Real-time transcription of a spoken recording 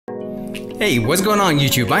Hey, what's going on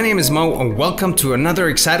YouTube? My name is Mo and welcome to another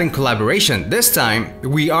exciting collaboration. This time,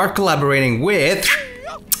 we are collaborating with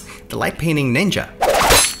the Light Painting Ninja.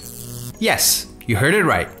 Yes, you heard it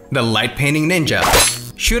right, the Light Painting Ninja.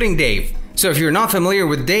 Shooting Dave. So if you're not familiar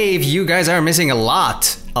with Dave, you guys are missing a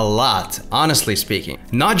lot, honestly speaking.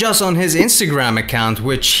 Not just on his Instagram account,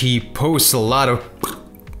 which he posts a lot of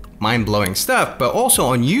mind-blowing stuff, but also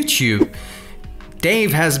on YouTube.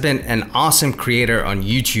 Dave has been an awesome creator on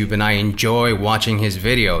YouTube and I enjoy watching his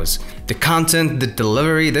videos. The content, the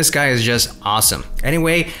delivery, this guy is just awesome.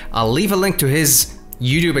 Anyway, I'll leave a link to his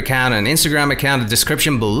YouTube account and Instagram account in the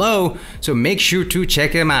description below, so make sure to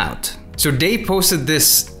check him out. So Dave posted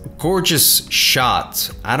this gorgeous shot,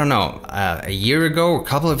 I don't know, a year ago, a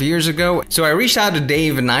couple of years ago. So I reached out to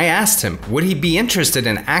Dave and I asked him, would he be interested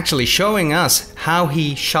in actually showing us how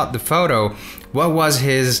he shot the photo? What was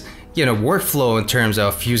his workflow in terms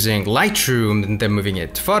of using Lightroom and then moving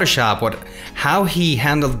it to Photoshop, how he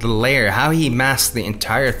handled the layer, how he masked the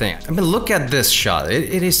entire thing. I mean, look at this shot.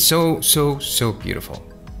 It is so beautiful.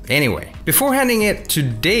 Anyway, before handing it to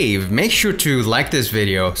Dave, make sure to like this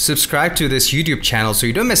video, subscribe to this YouTube channel so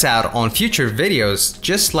you don't miss out on future videos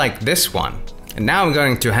just like this one. And now I'm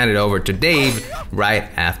going to hand it over to Dave right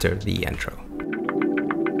after the intro.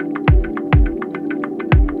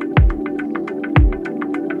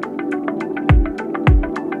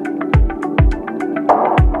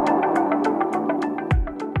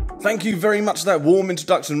 Thank you very much for that warm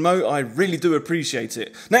introduction, Mo. I really do appreciate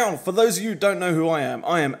it. Now, for those of you who don't know who I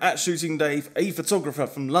am at Shooting Dave, a photographer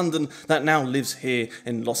from London that now lives here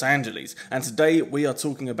in Los Angeles. And today we are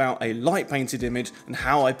talking about a light painted image and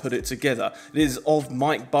how I put it together. It is of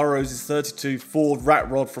Mike Burrows' 32 Ford rat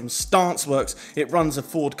rod from Stanceworks. It runs a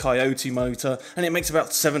Ford Coyote motor and it makes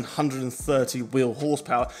about 730 wheel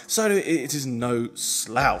horsepower, so it is no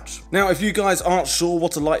slouch. Now, if you guys aren't sure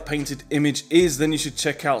what a light painted image is, then you should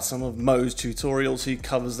check out some of Mo's tutorials. He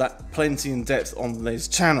covers that plenty in depth on his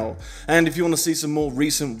channel. And if you want to see some more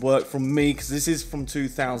recent work from me, because this is from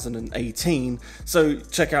 2018, so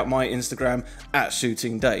check out my Instagram at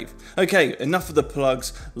Shooting Dave. Okay, enough of the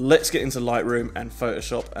plugs. Let's get into Lightroom and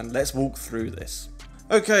Photoshop and let's walk through this.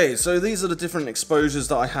 Okay, so these are the different exposures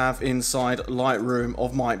that I have inside Lightroom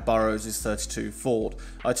of Mike Burrows' 32 Ford.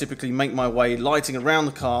 I typically make my way lighting around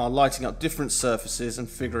the car, lighting up different surfaces and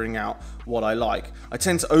figuring out what I like. I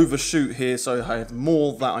tend to overshoot here, so I have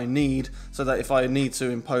more that I need, so that if I need to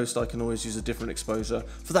in post I can always use a different exposure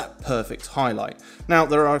for that perfect highlight. Now,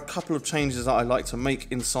 there are a couple of changes that I like to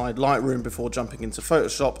make inside Lightroom before jumping into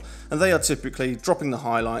Photoshop, and they are typically dropping the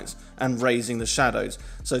highlights and raising the shadows.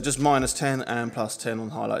 So just -10 and +10 on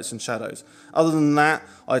highlights and shadows. Other than that,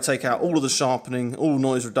 I take out all of the sharpening, all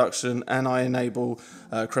noise reduction, and I enable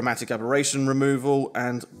chromatic aberration removal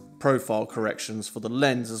and profile corrections for the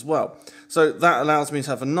lens as well. So that allows me to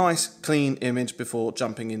have a nice clean image before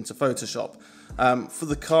jumping into Photoshop. For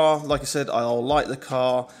the car, like I said, I'll light the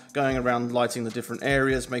car, going around lighting the different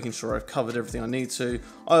areas, making sure I've covered everything I need to.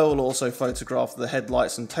 I will also photograph the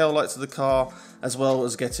headlights and taillights of the car, as well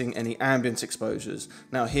as getting any ambient exposures.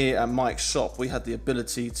 Now here at Mike's shop, we had the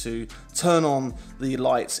ability to turn on the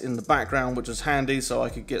lights in the background, which was handy, so I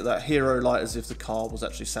could get that hero light as if the car was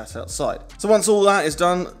actually sat outside. So once all that is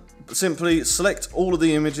done, simply select all of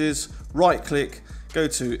the images, right click, go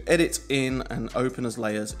to edit in and open as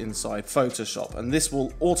layers inside Photoshop, and this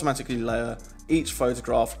will automatically layer each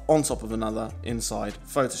photograph on top of another inside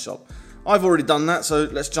Photoshop. I've already done that, so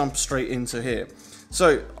let's jump straight into here.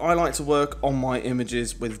 So I like to work on my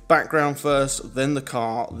images with background first, then the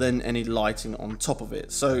car, then any lighting on top of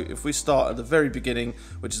it. So if we start at the very beginning,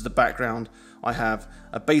 which is the background, I have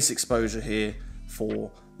a base exposure here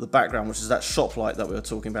for the background, which is that shop light that we were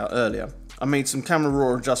talking about earlier. I made some camera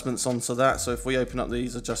raw adjustments onto that, so if we open up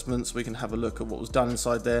these adjustments we can have a look at what was done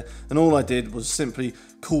inside there, and all I did was simply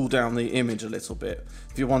cool down the image a little bit.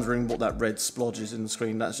 If you're wondering what that red splodge is in the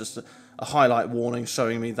screen, that's just a highlight warning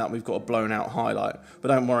showing me that we've got a blown out highlight, but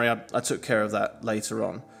don't worry, I took care of that later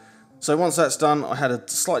on. So once that's done, I had a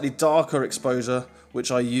slightly darker exposure which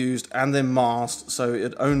I used and then masked, so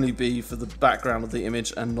it'd only be for the background of the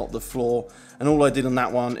image and not the floor. And all I did on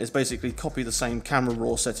that one is basically copy the same camera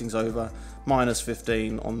raw settings over,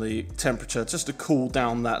 -15 on the temperature, just to cool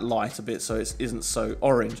down that light a bit so it isn't so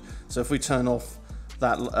orange. So if we turn off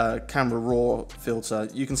that camera raw filter,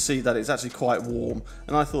 you can see that it's actually quite warm,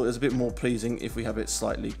 and I thought it was a bit more pleasing if we have it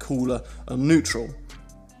slightly cooler and neutral.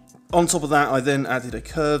 On top of that, I then added a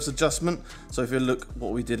curves adjustment. So if you look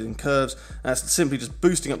what we did in curves, that's simply just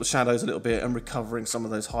boosting up the shadows a little bit and recovering some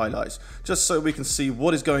of those highlights, just so we can see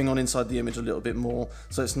what is going on inside the image a little bit more,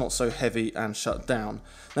 so it's not so heavy and shut down.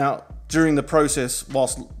 Now, during the process,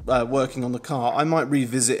 whilst working on the car, I might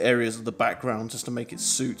revisit areas of the background just to make it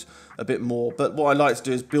suit a bit more, but what I like to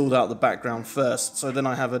do is build out the background first, so then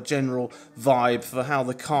I have a general vibe for how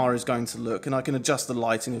the car is going to look, and I can adjust the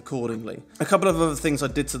lighting accordingly. A couple of other things I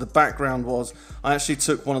did to the background was I actually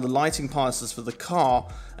took one of the lighting passes for the car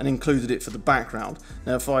and included it for the background.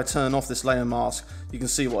 Now if I turn off this layer mask, you can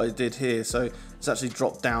see what I did here. So it's actually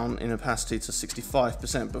dropped down in opacity to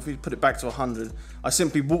 65%, but if we put it back to 100, I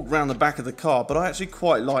simply walked around the back of the car, but I actually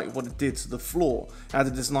quite like what it did to the floor. It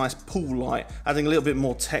added this nice pool light, adding a little bit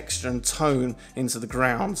more texture and tone into the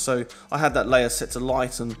ground. So I had that layer set to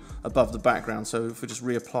lighten above the background. So if we just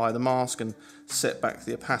reapply the mask and set back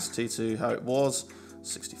the opacity to how it was,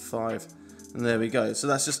 65, and there we go. So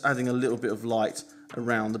that's just adding a little bit of light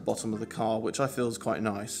around the bottom of the car, which I feel is quite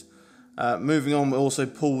nice. Moving on, we also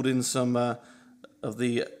pulled in some of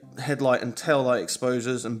the headlight and tail light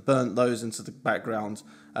exposures and burnt those into the background.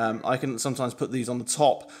 I can sometimes put these on the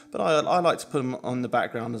top, but I like to put them on the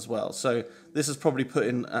background as well. So this is probably put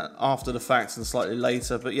in after the fact and slightly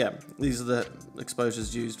later, but yeah, these are the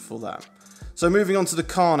exposures used for that. So moving on to the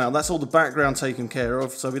car now, that's all the background taken care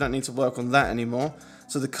of, so we don't need to work on that anymore.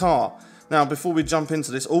 So the car. Now before we jump into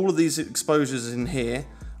this, all of these exposures in here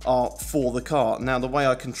are for the car. Now the way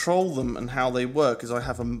I control them and how they work is I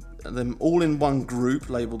have them all in one group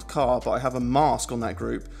labeled car, but I have a mask on that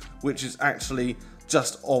group which is actually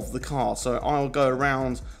just of the car. So I'll go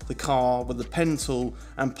around the car with the pen tool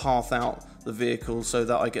and path out the vehicle so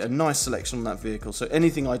that I get a nice selection on that vehicle. So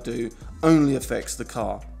anything I do only affects the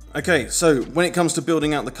car. Okay, so when it comes to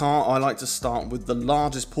building out the car, I like to start with the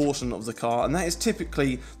largest portion of the car, and that is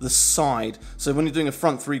typically the side. So when you're doing a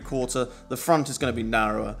front 3/4, the front is going to be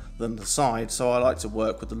narrower than the side, so I like to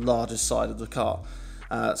work with the largest side of the car.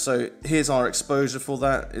 So here's our exposure for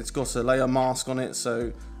that. It's got a layer mask on it,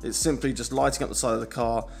 so it's simply just lighting up the side of the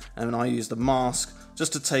car, and I use the mask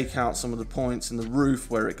just to take out some of the points in the roof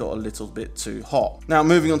where it got a little bit too hot. Now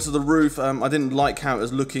moving on to the roof, I didn't like how it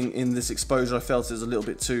was looking in this exposure. I felt it was a little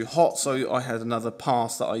bit too hot, so I had another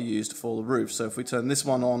pass that I used for the roof. So if we turn this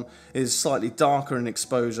one on, it is slightly darker in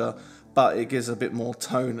exposure, but it gives a bit more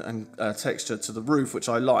tone and texture to the roof, which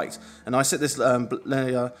I liked. And I set this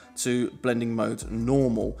layer to blending mode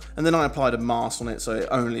normal, and then I applied a mask on it so it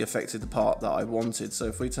only affected the part that I wanted. So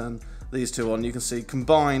if we turn these two on, you can see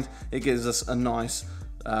combined it gives us a nice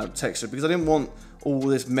texture, because I didn't want all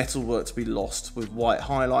this metal work to be lost with white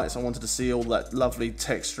highlights. I wanted to see all that lovely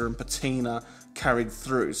texture and patina carried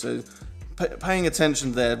through. So paying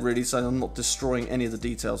attention there really, so I'm not destroying any of the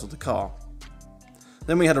details of the car.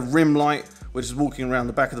 Then we had a rim light, which is walking around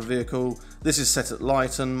the back of the vehicle. This is set at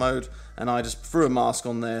lighten mode, and I just threw a mask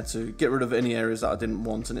on there to get rid of any areas that I didn't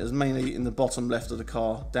want, and it was mainly in the bottom left of the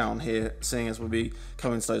car down here, seeing as we'll be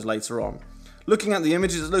coming to those later on. Looking at the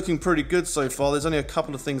images, it's looking pretty good so far. There's only a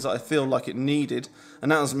couple of things that I feel like it needed,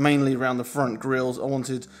 and that was mainly around the front grills.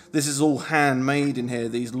 This is all handmade in here,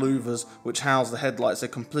 these louvers which house the headlights. They're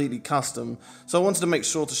completely custom, so I wanted to make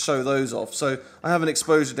sure to show those off. So I have an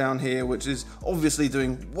exposure down here which is obviously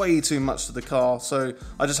doing way too much to the car, so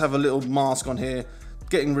I just have a little mask on here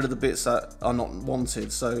getting rid of the bits that are not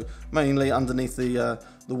wanted. So mainly underneath the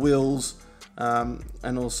wheels,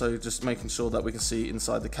 and also just making sure that we can see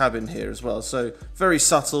inside the cabin here as well. So very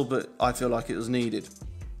subtle, but I feel like it was needed.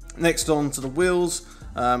 Next on to the wheels,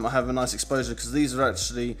 I have a nice exposure because these are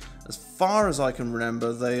actually, as far as I can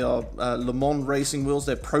remember, they are Le Mans racing wheels.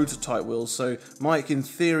 They're prototype wheels, so Mike in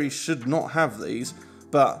theory should not have these,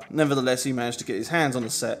 but nevertheless he managed to get his hands on a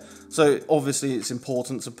set. So obviously it's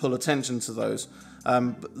important to pull attention to those.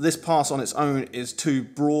 This pass on its own is too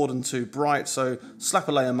broad and too bright, so slap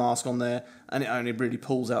a layer mask on there and it only really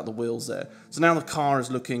pulls out the wheels there. So now the car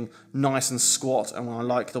is looking nice and squat, and I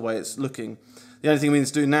like the way it's looking. The only thing we need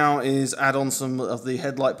to do now is add on some of the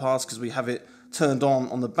headlight pass, because we have it turned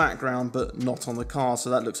on the background but not on the car, so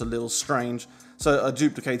that looks a little strange. So I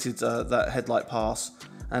duplicated that headlight pass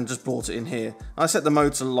and just brought it in here. I set the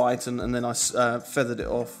mode to light, and then I feathered it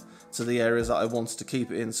off to the areas that I wanted to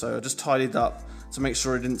keep it in. So I just tidied up to make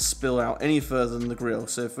sure it didn't spill out any further than the grille.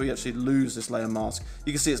 So if we actually lose this layer mask,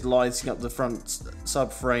 you can see it's lighting up the front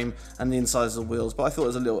subframe and the insides of the wheels, but I thought it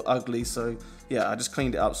was a little ugly, so yeah, I just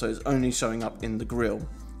cleaned it up so it's only showing up in the grille.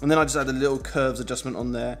 And then I just add a little curves adjustment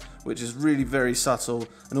on there, which is really very subtle,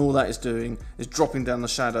 and all that is doing is dropping down the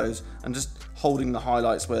shadows and just holding the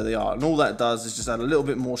highlights where they are. And all that does is just add a little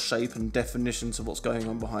bit more shape and definition to what's going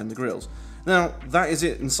on behind the grills. Now, that is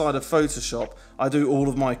it inside of Photoshop. I do all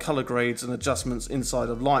of my color grades and adjustments inside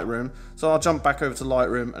of Lightroom, so I'll jump back over to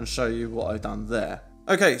Lightroom and show you what I've done there.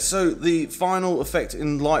 Okay, so the final effect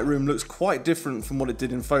in Lightroom looks quite different from what it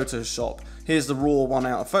did in Photoshop. Here's the raw one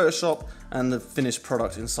out of Photoshop and the finished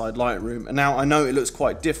product inside Lightroom. And now I know it looks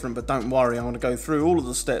quite different, but don't worry, I'm going to go through all of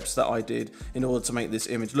the steps that I did in order to make this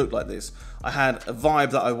image look like this. I had a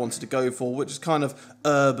vibe that I wanted to go for, which is kind of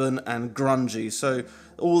urban and grungy. So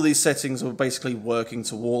all these settings were basically working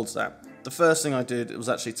towards that. The first thing I did was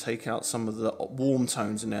actually take out some of the warm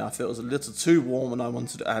tones in there. I felt it was a little too warm and I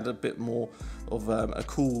wanted to add a bit more of a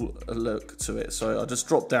cool look to it. So I just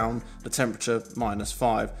dropped down the temperature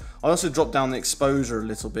 -5. I also dropped down the exposure a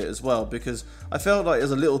little bit as well because I felt like it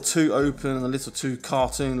was a little too open and a little too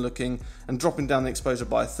cartoon looking, and dropping down the exposure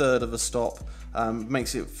by 1/3 of a stop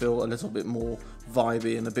makes it feel a little bit more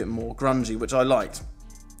vibey and a bit more grungy, which I liked.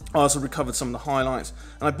 I also recovered some of the highlights,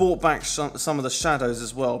 and I brought back some of the shadows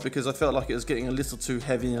as well because I felt like it was getting a little too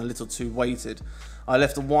heavy and a little too weighted. I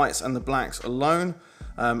left the whites and the blacks alone.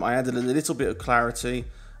 I added a little bit of clarity,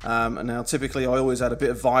 and now typically I always add a bit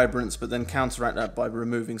of vibrance but then counteract that by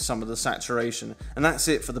removing some of the saturation, and that's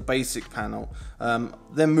it for the basic panel.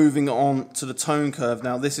 Then moving on to the tone curve.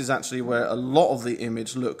 Now this is actually where a lot of the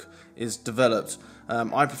image look is developed.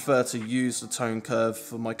 I prefer to use the tone curve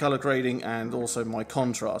for my color grading and also my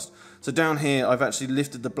contrast. So down here I've actually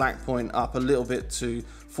lifted the black point up a little bit to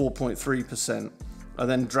 4.3%. I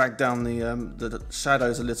then dragged down the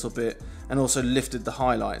shadows a little bit and also lifted the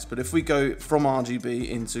highlights. But if we go from RGB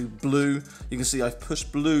into blue, you can see I've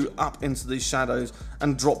pushed blue up into these shadows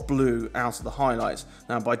and dropped blue out of the highlights.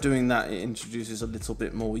 Now by doing that, it introduces a little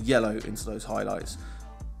bit more yellow into those highlights.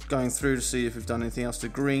 Going through to see if we've done anything else to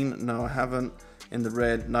green. No, I haven't. In the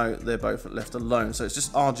red, no, they're both left alone. So it's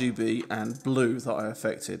just RGB and blue that I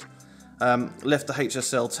affected. Left the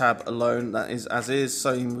HSL tab alone, that is as is,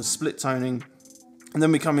 same with split toning. And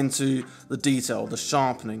then we come into the detail, the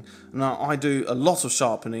sharpening. Now I do a lot of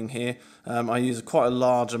sharpening here. I use quite a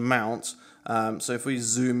large amount. So if we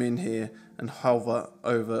zoom in here and hover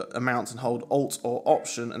over amount and hold Alt or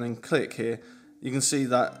Option and then click here, you can see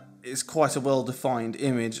that it's quite a well-defined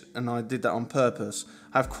image, and I did that on purpose.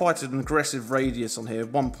 I have quite an aggressive radius on here,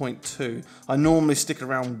 1.2. I normally stick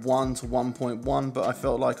around 1 to 1.1, but I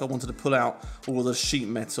felt like I wanted to pull out all of the sheet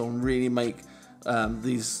metal and really make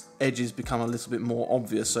these edges become a little bit more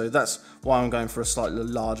obvious. So that's why I'm going for a slightly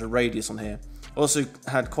larger radius on here. Also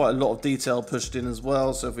had quite a lot of detail pushed in as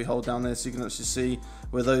well. So if we hold down this, you can actually see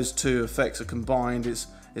where those two effects are combined.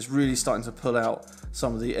 It's really starting to pull out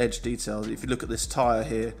some of the edge details. If you look at this tire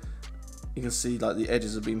here, you can see like the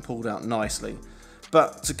edges have been pulled out nicely.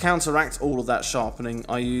 But to counteract all of that sharpening,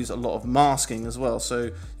 I use a lot of masking as well. So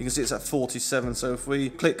you can see it's at 47. So if we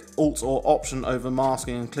click Alt or Option over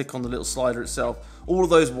masking and click on the little slider itself, all of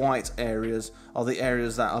those white areas are the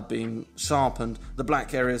areas that are being sharpened. The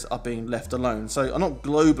black areas are being left alone. So I'm not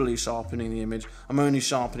globally sharpening the image. I'm only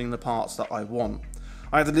sharpening the parts that I want.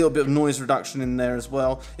 I had a little bit of noise reduction in there as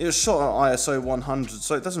well. It was shot at ISO 100,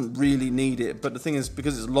 so it doesn't really need it. But the thing is,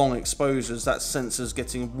 because it's long exposures, that sensor's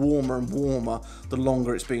getting warmer and warmer the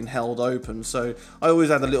longer it's being held open. So I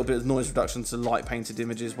always add a little bit of noise reduction to light painted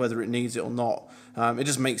images, whether it needs it or not. It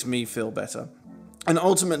just makes me feel better. And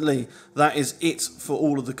ultimately, that is it for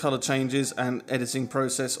all of the color changes and editing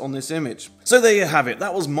process on this image. So there you have it.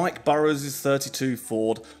 That was Mike Burrows' 32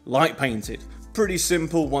 Ford light painted. Pretty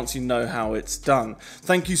simple once you know how it's done.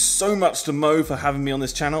 Thank you so much to Mo for having me on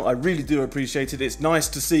this channel. I really do appreciate it. It's nice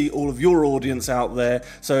to see all of your audience out there.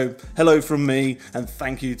 So hello from me and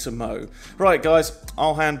thank you to Mo. Right guys,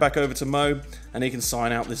 I'll hand back over to Mo and he can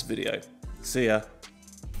sign out this video. See ya.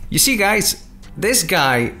 You see guys, this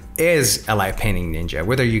guy is a light painting ninja.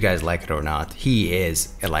 Whether you guys like it or not, he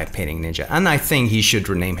is a light painting ninja. And I think he should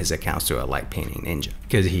rename his accounts to a light painting ninja,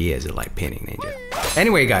 because he is a light painting ninja.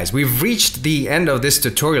 Anyway guys, we've reached the end of this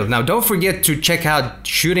tutorial. Now don't forget to check out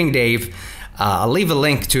Shooting Dave. I'll leave a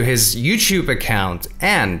link to his YouTube account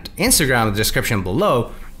and Instagram in the description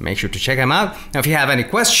below. Make sure to check him out. Now if you have any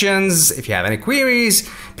questions, if you have any queries,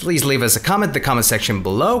 please leave us a comment in the comment section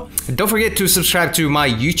below. And don't forget to subscribe to my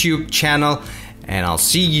YouTube channel, and I'll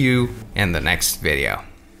see you in the next video.